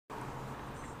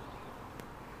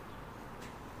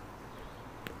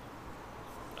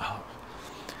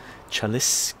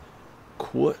Chaliskut.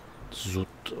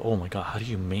 Oh my god, how do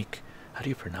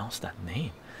you pronounce that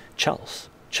name? Chels.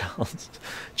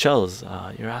 Chels,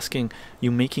 you're asking,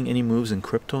 you making any moves in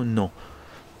crypto? No.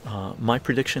 My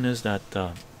prediction is that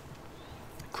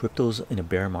crypto's in a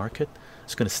bear market.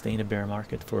 It's going to stay in a bear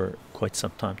market for quite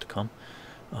some time to come.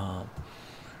 And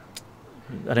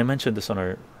I mentioned this on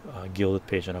our Gilded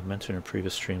page, and I've mentioned in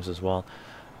previous streams as well.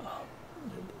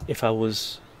 If I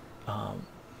was, I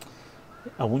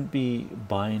wouldn't be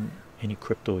buying any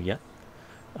crypto yet.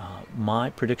 My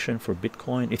prediction for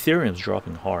Bitcoin, Ethereum's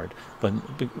dropping hard, but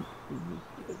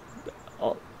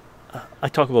I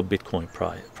talk about Bitcoin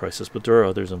prices, but there are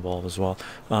others involved as well.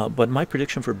 But my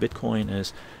prediction for Bitcoin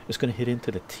is it's going to hit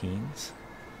into the teens.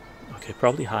 Okay,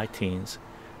 probably high teens.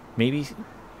 Maybe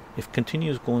if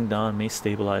continues going down, may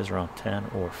stabilize around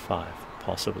 10 or 5,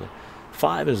 possibly.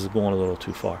 5 is going a little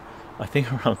too far. I think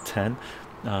around 10,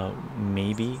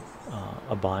 maybe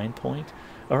a buying point.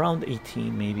 Around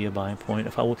 18, maybe a buying point.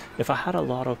 If I had a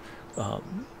lot of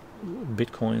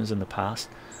Bitcoins in the past,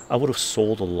 I would have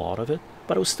sold a lot of it,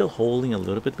 but I was still holding a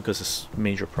little bit because it's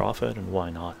major profit, and why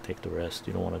not take the risk?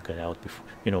 You don't want to get out before,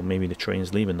 you know, maybe the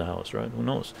train's leaving the house, right? Who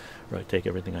knows, right? Take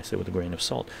everything I say with a grain of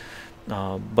salt.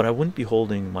 But I wouldn't be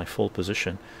holding my full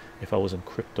position if I was in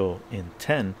crypto in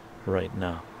 10 right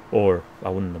now, or I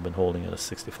wouldn't have been holding it at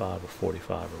 65 or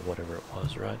 45 or whatever it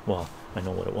was, right? Well, I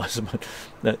know what it was, but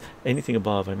that anything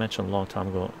above, I mentioned a long time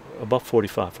ago, above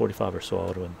 45 or so, I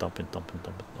would have been dumping.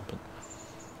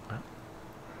 Right?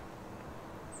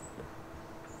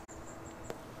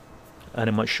 And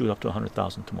it might shoot up to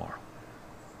 100,000 tomorrow.